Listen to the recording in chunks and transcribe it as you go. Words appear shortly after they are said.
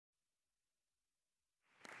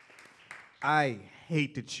I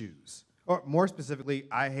hate to choose. Or more specifically,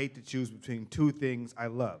 I hate to choose between two things I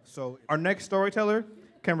love. So our next storyteller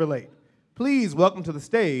can relate. Please welcome to the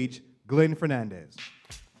stage, Glenn Fernandez.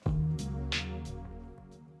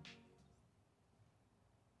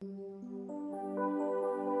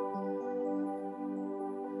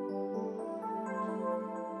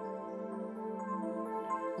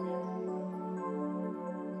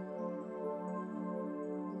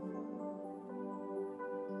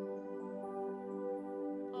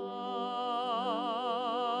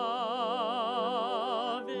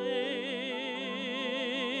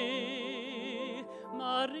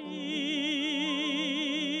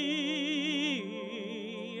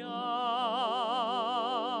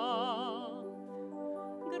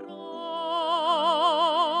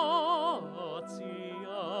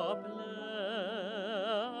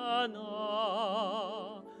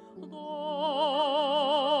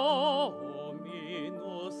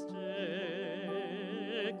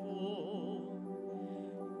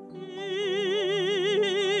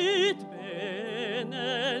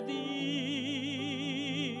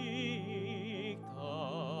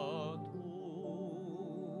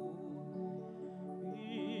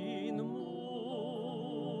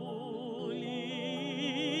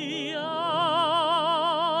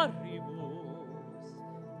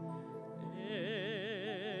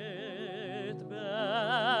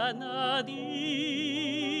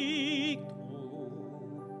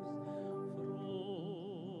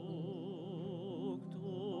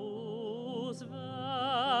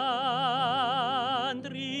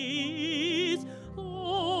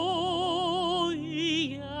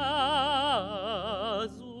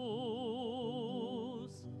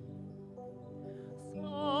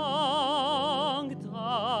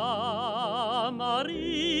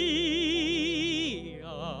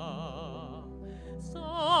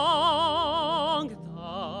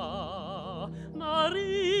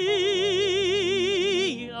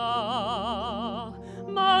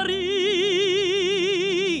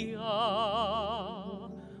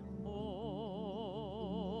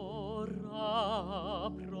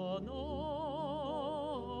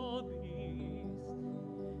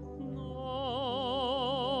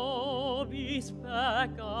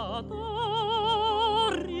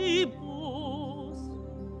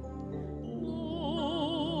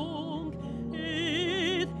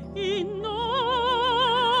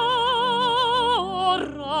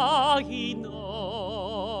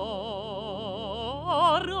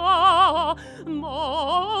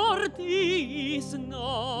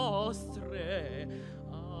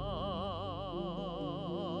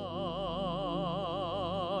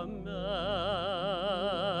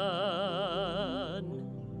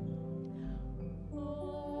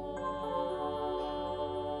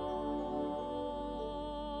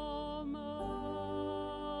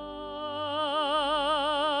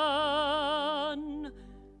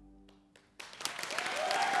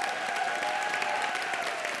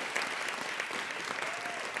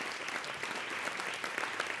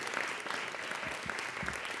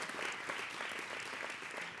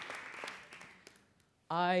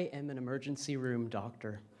 I am an emergency room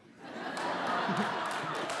doctor.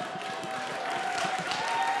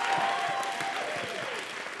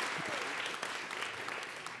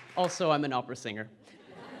 Also, I'm an opera singer.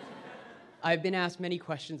 I've been asked many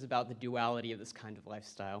questions about the duality of this kind of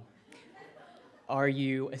lifestyle. Are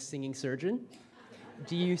you a singing surgeon?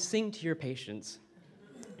 Do you sing to your patients?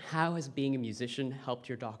 How has being a musician helped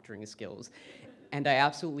your doctoring skills? And I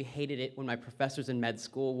absolutely hated it when my professors in med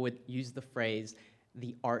school would use the phrase,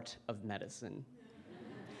 the art of medicine.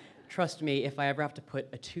 Trust me, if I ever have to put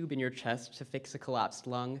a tube in your chest to fix a collapsed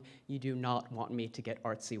lung, you do not want me to get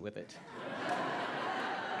artsy with it.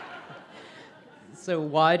 So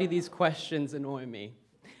why do these questions annoy me?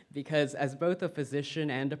 Because as both a physician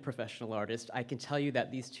and a professional artist, I can tell you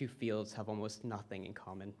that these two fields have almost nothing in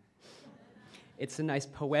common. It's a nice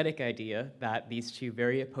poetic idea that these two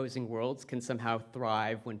very opposing worlds can somehow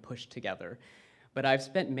thrive when pushed together. But I've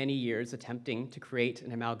spent many years attempting to create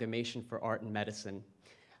an amalgamation for art and medicine.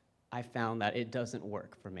 I found that it doesn't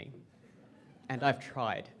work for me. And I've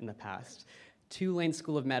tried in the past. Tulane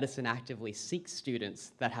School of Medicine actively seeks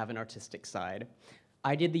students that have an artistic side.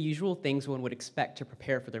 I did the usual things one would expect to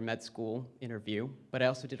prepare for their med school interview, but I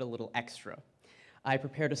also did a little extra. I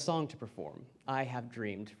prepared a song to perform, I Have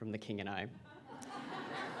Dreamed from The King and I.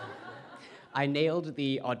 I nailed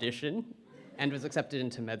the audition and was accepted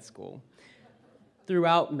into med school.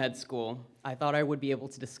 Throughout med school, I thought I would be able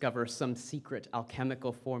to discover some secret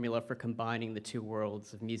alchemical formula for combining the two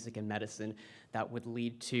worlds of music and medicine that would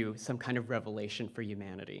lead to some kind of revelation for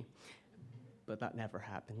humanity. but that never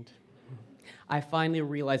happened. I finally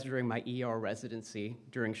realized during my ER residency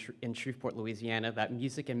in Shreveport, Louisiana, that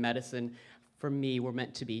music and medicine, for me, were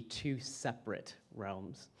meant to be two separate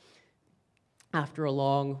realms. After a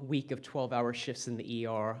long week of 12-hour shifts in the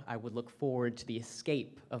ER, I would look forward to the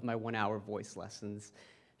escape of my 1-hour voice lessons.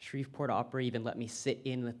 Shreveport Opera even let me sit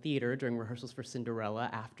in the theater during rehearsals for Cinderella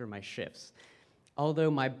after my shifts.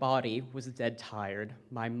 Although my body was dead tired,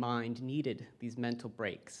 my mind needed these mental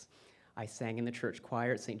breaks. I sang in the church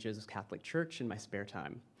choir at St. Joseph's Catholic Church in my spare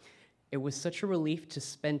time. It was such a relief to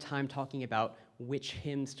spend time talking about which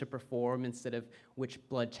hymns to perform instead of which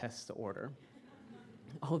blood tests to order.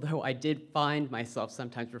 Although I did find myself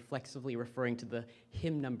sometimes reflexively referring to the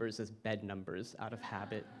hymn numbers as bed numbers out of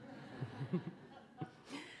habit.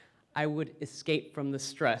 I would escape from the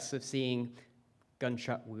stress of seeing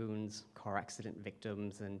gunshot wounds, car accident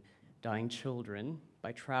victims, and dying children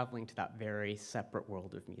by traveling to that very separate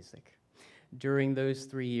world of music. During those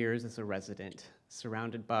 3 years as a resident,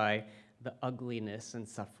 surrounded by the ugliness and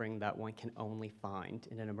suffering that one can only find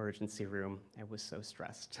in an emergency room, I was so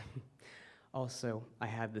stressed. Also, I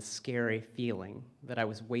had this scary feeling that I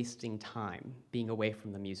was wasting time being away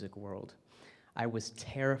from the music world. I was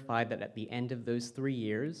terrified that at the end of those 3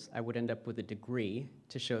 years, I would end up with a degree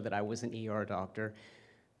to show that I was an ER doctor,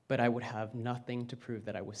 but I would have nothing to prove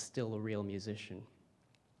that I was still a real musician.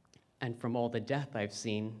 And from all the death I've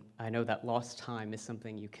seen, I know that lost time is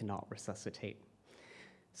something you cannot resuscitate.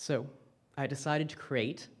 So I decided to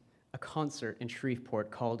create a concert in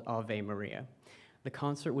Shreveport called AVE Maria. The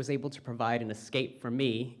concert was able to provide an escape for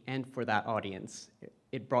me and for that audience.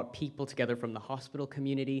 It brought people together from the hospital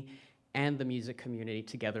community and the music community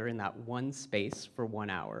together in that one space for 1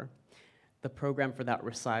 hour. The program for that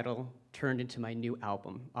recital turned into my new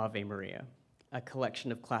album, AVE Maria, a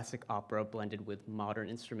collection of classic opera blended with modern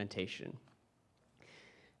instrumentation.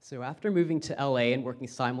 So after moving to LA and working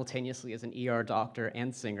simultaneously as an ER doctor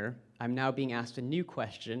and singer, I'm now being asked a new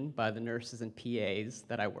question by the nurses and PAs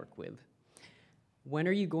that I work with. When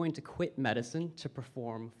are you going to quit medicine to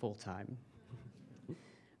perform full-time?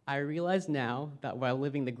 I realize now that while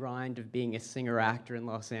living the grind of being a singer-actor in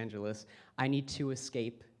Los Angeles, I need to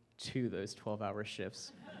escape to those 12-hour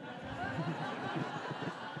shifts.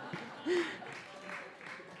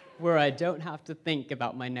 Where I don't have to think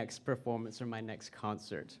about my next performance or my next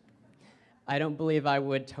concert. I don't believe I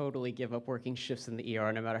would totally give up working shifts in the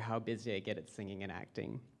ER no matter how busy I get at singing and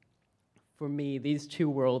acting. For me, these two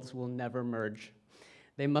worlds will never merge.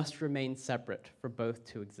 They must remain separate for both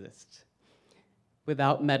to exist.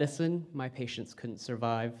 Without medicine, my patients couldn't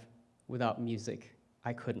survive. Without music,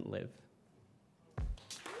 I couldn't live.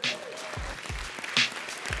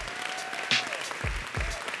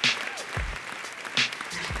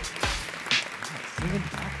 Singing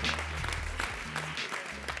back.